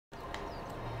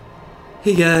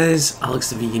Hey guys,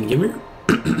 Alex the Vegan Gamer.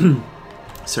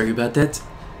 Sorry about that.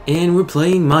 And we're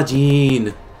playing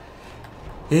Majin.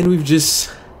 And we've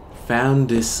just found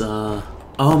this, oh,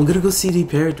 I'm gonna go see the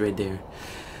parrot right there.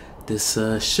 This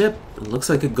ship, it looks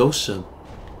like a ghost ship.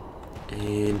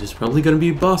 And there's probably gonna be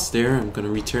a boss there. I'm gonna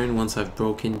return once I've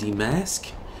broken the mask.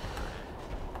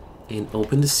 And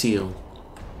open the seal.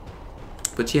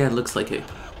 But yeah, it looks like a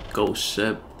ghost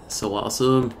ship. So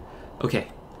awesome. Okay.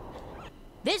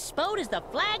 This boat is the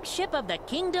flagship of the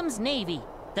kingdom's navy,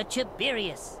 the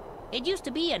Tiberius. It used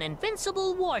to be an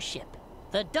invincible warship.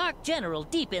 The Dark General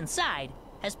deep inside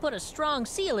has put a strong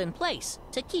seal in place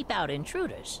to keep out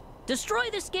intruders. Destroy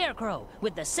the Scarecrow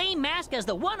with the same mask as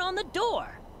the one on the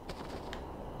door.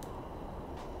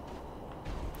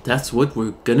 That's what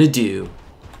we're gonna do.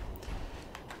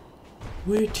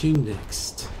 Where to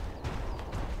next?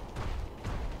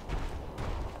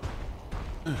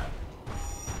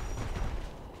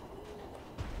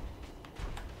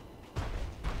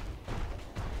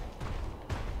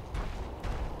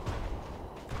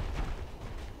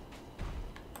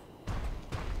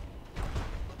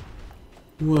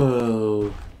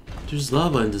 Whoa, there's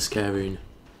lava in this cavern.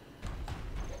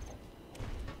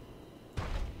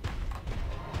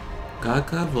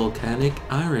 Gaka Volcanic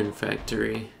Iron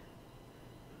Factory.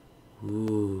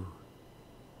 Ooh.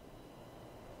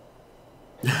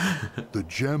 The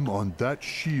gem on that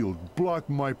shield blocked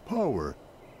my power.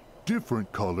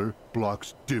 Different color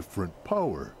blocks different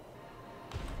power.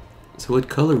 So what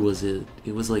color was it?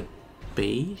 It was like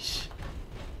beige?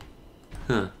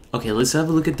 Huh. Okay, let's have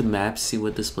a look at the map, see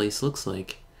what this place looks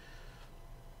like.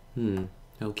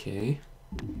 Okay.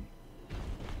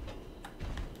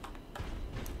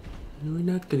 We're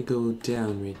not gonna go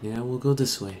down right now, we'll go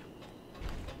this way.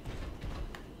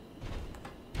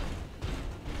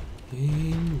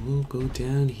 And we'll go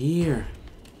down here.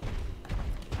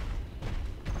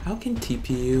 How can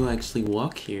TPU actually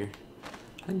walk here?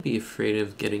 I'd be afraid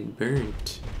of getting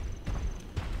burnt.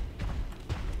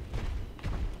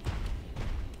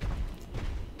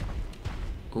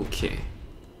 Okay.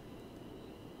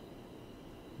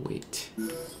 Wait.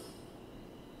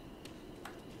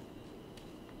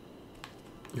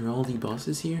 Are all the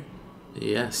bosses here?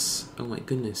 Yes. Oh my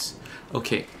goodness.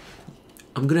 Okay.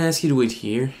 I'm gonna ask you to wait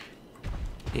here.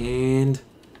 And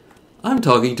I'm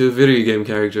talking to a video game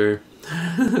character.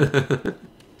 I'm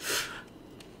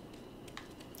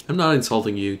not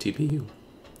insulting you, TPU.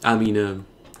 I mean,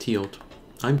 Tealt.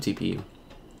 I'm TPU.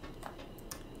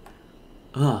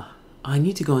 I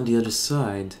need to go on the other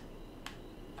side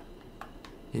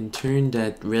and turn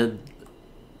that red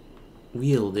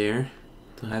wheel there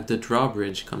to have the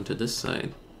drawbridge come to this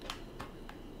side.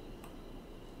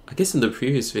 I guess in the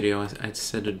previous video I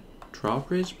said a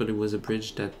drawbridge, but it was a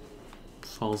bridge that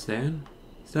falls down.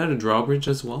 Is that a drawbridge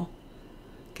as well?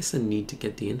 I guess I need to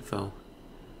get the info.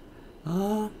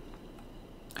 I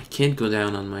can't go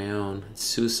down on my own. It's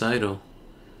suicidal.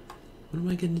 What am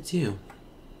I gonna do?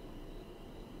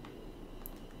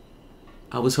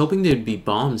 I was hoping there'd be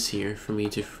bombs here for me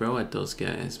to throw at those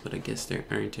guys, but I guess there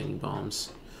aren't any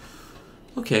bombs.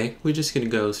 Okay, we're just gonna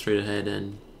go straight ahead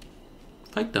and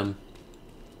fight them.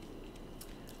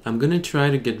 I'm gonna try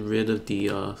to get rid of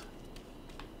the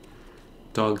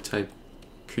dog type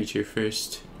creature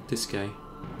first. This guy.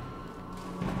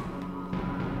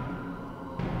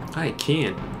 I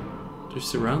can't. They're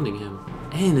surrounding him.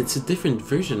 And it's a different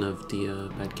version of the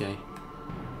bad guy.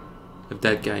 Of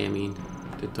that guy, I mean.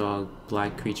 The dog,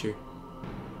 black creature.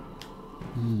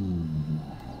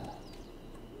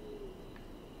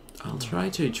 I'll try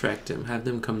to attract them, have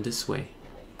them come this way.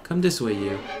 Come this way,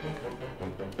 you.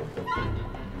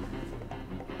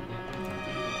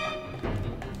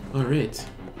 Alright.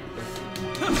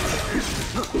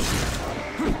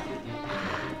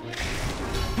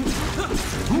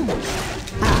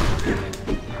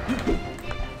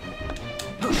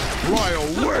 Fly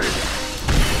away!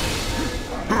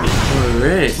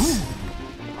 Alright.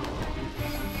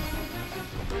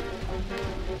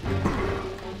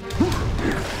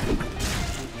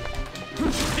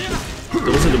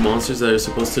 Those are the monsters that are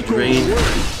supposed to drain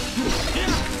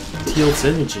Tealt's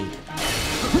energy.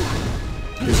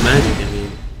 His magic, I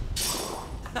mean.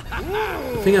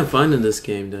 The thing I find in this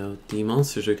game, though, the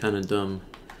monsters are kind of dumb.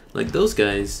 Like those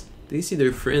guys, they see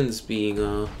their friends being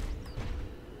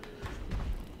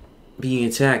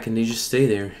attacked and they just stay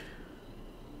there.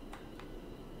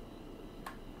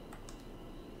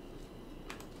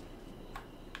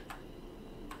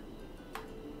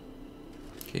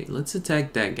 Okay, let's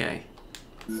attack that guy.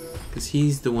 Because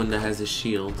he's the one that has a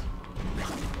shield.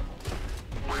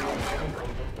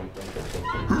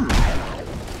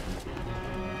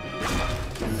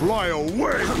 Fly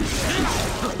away!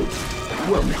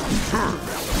 Whoa.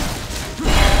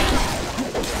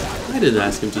 I didn't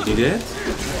ask him to do that.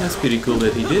 That's pretty cool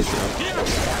that he did, though.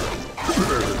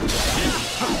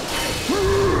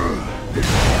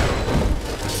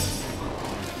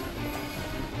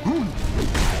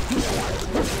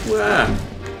 Wow.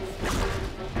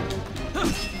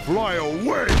 Fly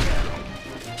away!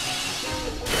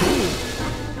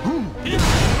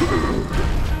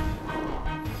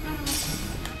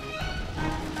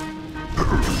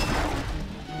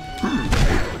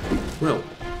 Well.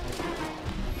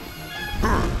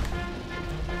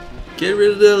 Get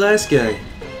rid of the last guy.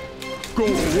 Go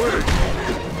away!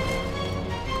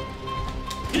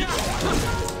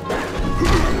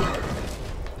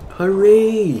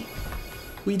 Hooray!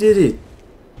 We did it!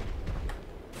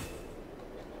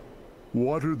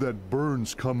 Water that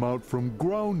burns come out from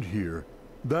ground here.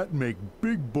 That make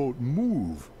big boat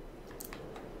move.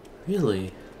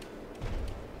 Really?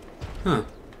 Huh.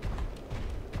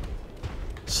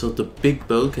 So the big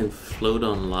boat can float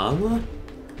on lava?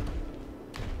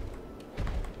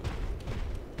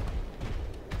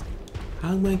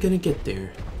 How am I gonna get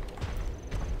there?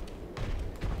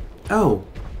 Oh!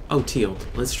 Oh, Teal.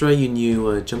 Let's try your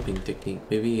new jumping technique.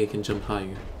 Maybe I can jump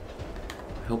higher.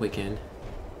 I hope I can.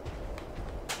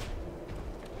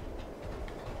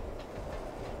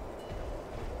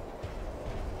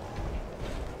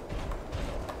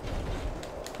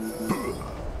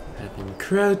 Have him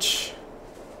crouch.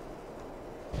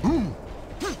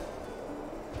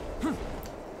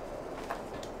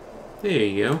 There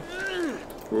you go.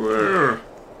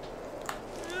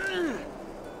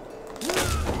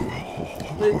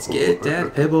 Let's get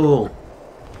that pebble.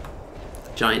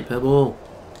 Giant pebble.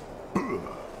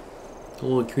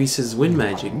 Oh, increases wind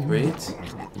magic, right?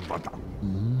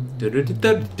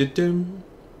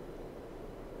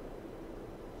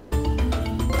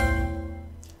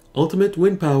 Ultimate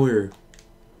wind power.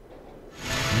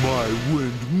 My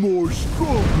wind more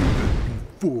stronger than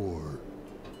before.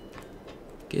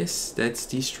 Guess that's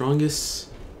the strongest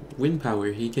wind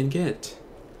power he can get.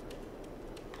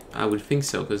 I would think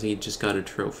so, because he just got a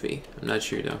trophy. I'm not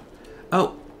sure though.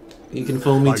 Oh! You can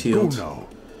follow me, Teal.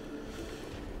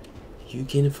 You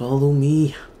can follow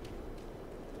me.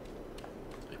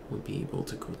 I won't be able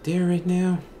to go there right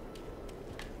now.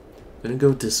 I'm gonna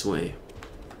go this way.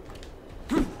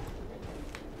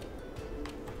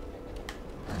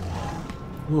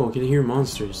 Whoa, I can hear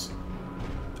monsters.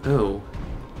 Oh.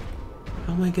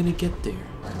 How am I gonna get there?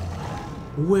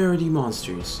 Where are the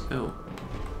monsters? Oh.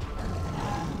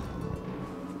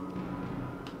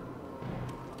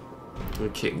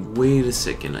 Okay, wait a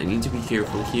second. I need to be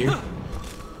careful here.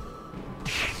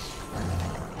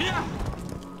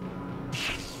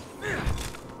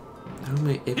 How am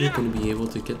I ever gonna be able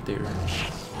to get there?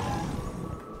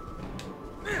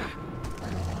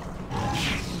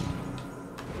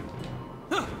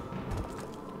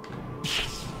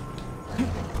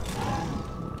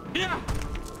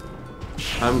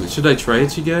 Should I try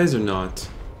it, you guys, or not?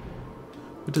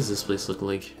 What does this place look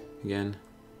like again?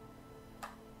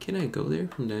 Can I go there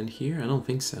from down here? I don't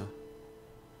think so.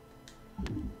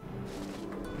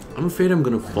 I'm afraid I'm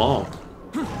gonna fall.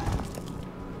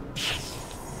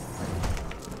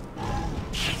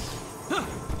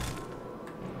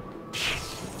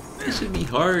 This should be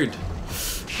hard.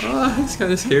 Ah, it's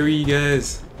kind of scary, you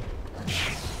guys.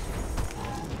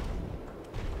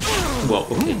 Well,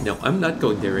 okay, no, I'm not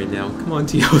going there right now. Come on,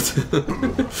 Teal.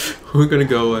 We're gonna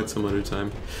go at some other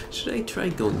time. Should I try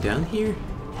going down here?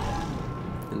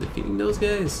 And defeating those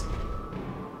guys?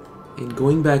 And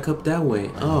going back up that way?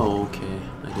 Oh, okay.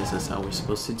 I guess that's how we're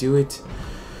supposed to do it.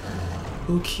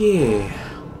 Okay.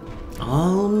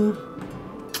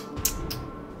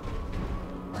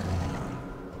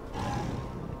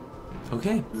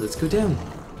 Okay, let's go down.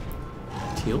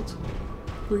 Teal,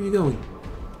 where are you going?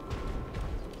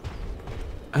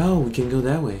 Oh, we can go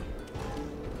that way.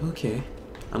 Okay.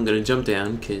 I'm gonna jump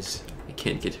down because I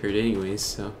can't get hurt anyways,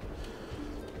 so.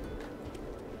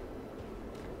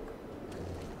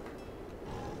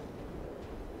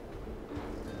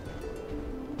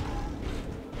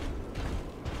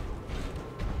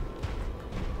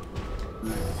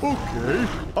 Okay,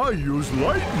 I use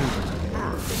lightning.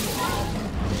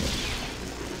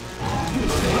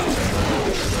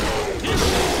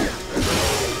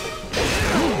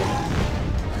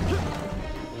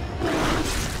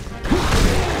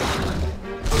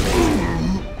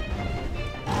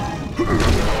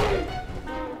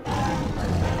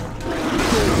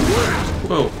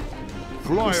 Whoa.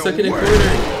 I'm stuck in a corner.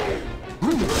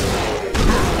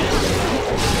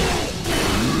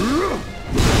 Oh,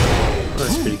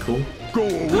 that's pretty cool. Go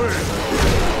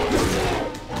away.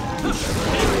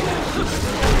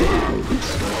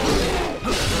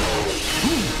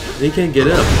 They can't get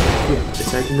up.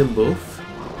 Attacking them both?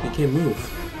 They can't move.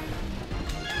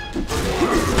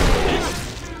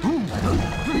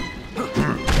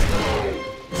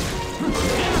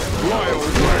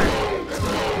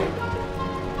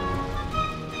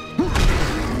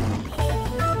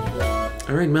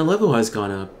 Alright, my level has gone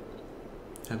up.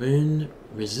 I've been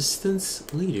Resistance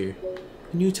Leader.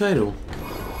 A new title.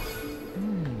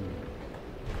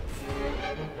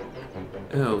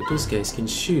 Oh, those guys can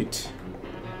shoot.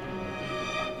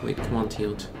 Wait, come on,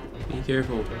 Teal'c. Be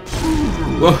careful.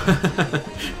 Whoa!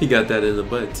 He got that in the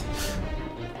butt.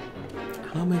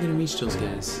 How am I gonna reach those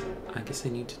guys? I guess I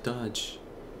need to dodge.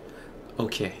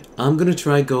 Okay, I'm gonna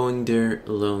try going there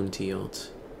alone, Teal'c.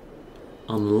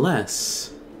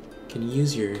 Unless... Can you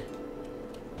use your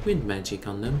wind magic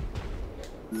on them?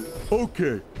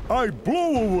 Okay, I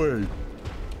blow away.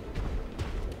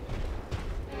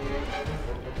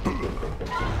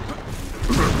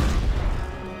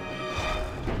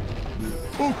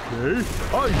 Okay,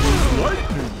 I use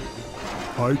lightning.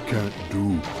 I can't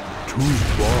do too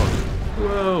far.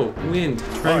 Whoa, wind.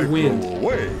 Try wind. Blow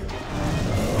away.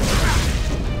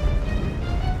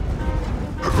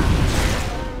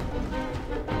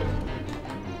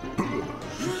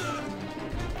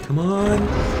 Come on.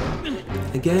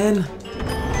 Again.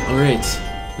 Alright,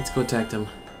 let's go attack them.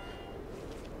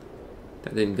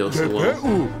 That didn't go so well.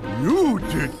 You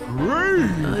did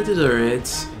great. I did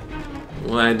alright.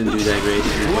 Well, I didn't do that great, to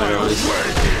be quite honest.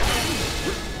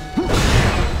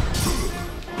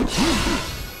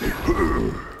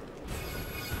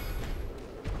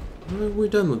 Well, we're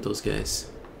done with those guys.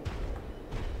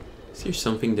 Is there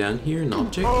something down here? An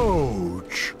object?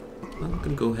 Ouch. I'm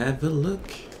gonna go have a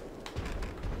look.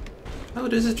 Oh,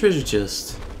 there's a treasure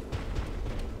chest.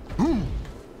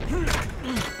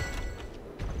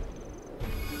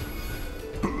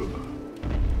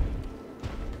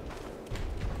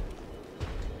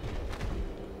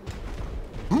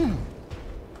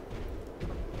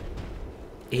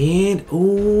 And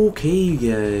okay, you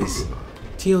guys.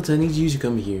 Teal'c, I need you to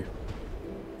come here.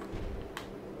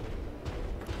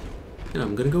 And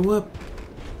I'm gonna go up.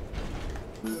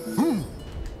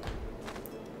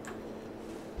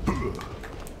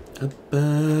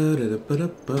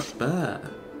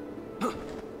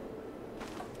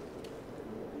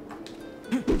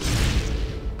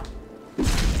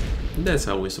 That's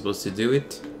how we're supposed to do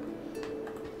it.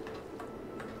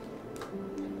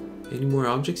 Any more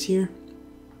objects here?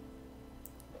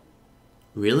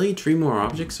 Really? 3 more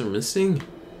objects are missing?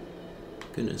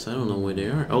 Goodness, I don't know where they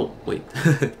are. Oh, wait.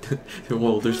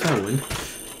 Well, there's that one.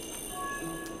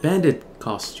 Bandit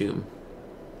costume.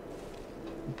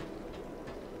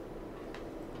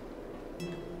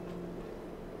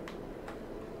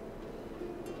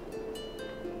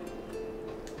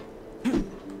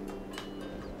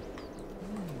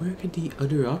 Where could the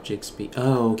other objects be?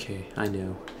 Oh, okay, I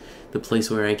know. The place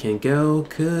where I can't go,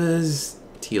 cause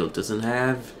Teal'c doesn't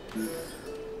have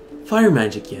fire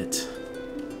magic yet.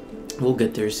 We'll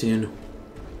get there soon.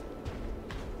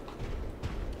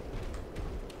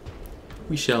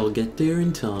 We shall get there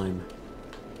in time.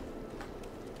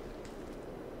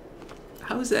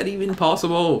 How is that even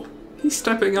possible? He's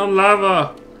stepping on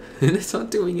lava! And it's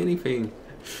not doing anything.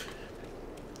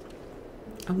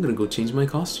 I'm gonna go change my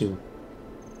costume.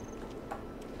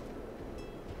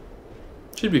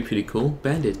 Should be pretty cool.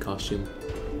 Bandit costume.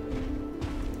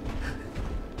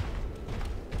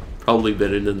 Probably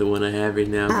better than the one I have right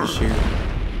now, for sure.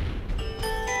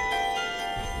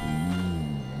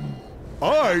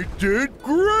 I did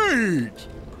great!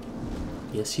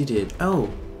 Yes, you did. Oh.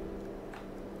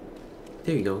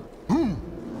 There you go.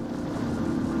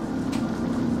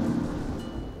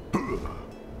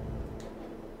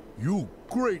 You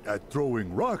great at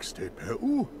throwing rocks,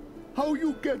 Tepe'u. How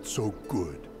you get so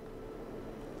good?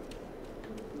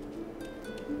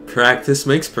 Practice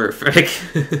makes perfect.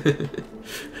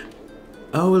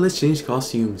 Oh, let's change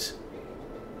costumes.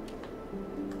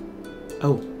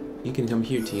 Oh, you can come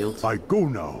here, Teal'c. I go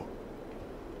now.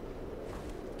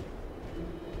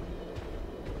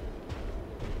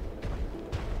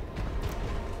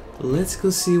 Let's go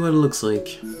see what it looks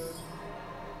like.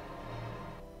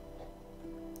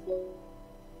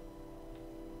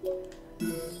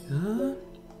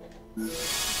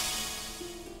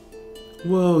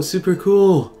 Whoa, super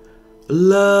cool.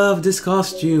 Love this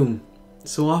costume.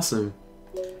 So awesome.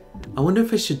 I wonder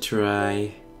if I should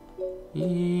try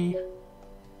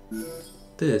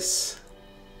this.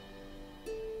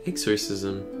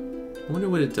 Exorcism. I wonder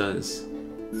what it does.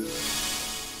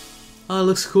 Oh, it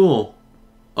looks cool.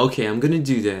 Okay, I'm gonna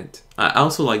do that. I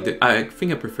also like the. I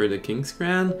think I prefer the King's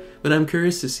Crown, but I'm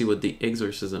curious to see what the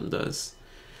Exorcism does.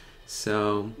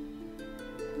 So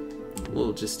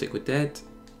we'll just stick with that,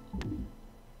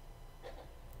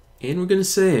 and we're gonna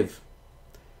save.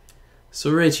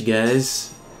 So right, you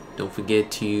guys, don't forget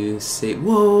to say.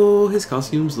 Whoa, his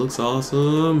costumes looks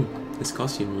awesome. His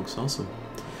costume looks awesome.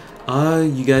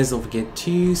 You guys don't forget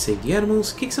to save the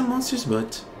animals, kick some monsters'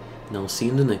 butt, and I'll see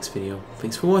you in the next video.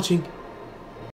 Thanks for watching.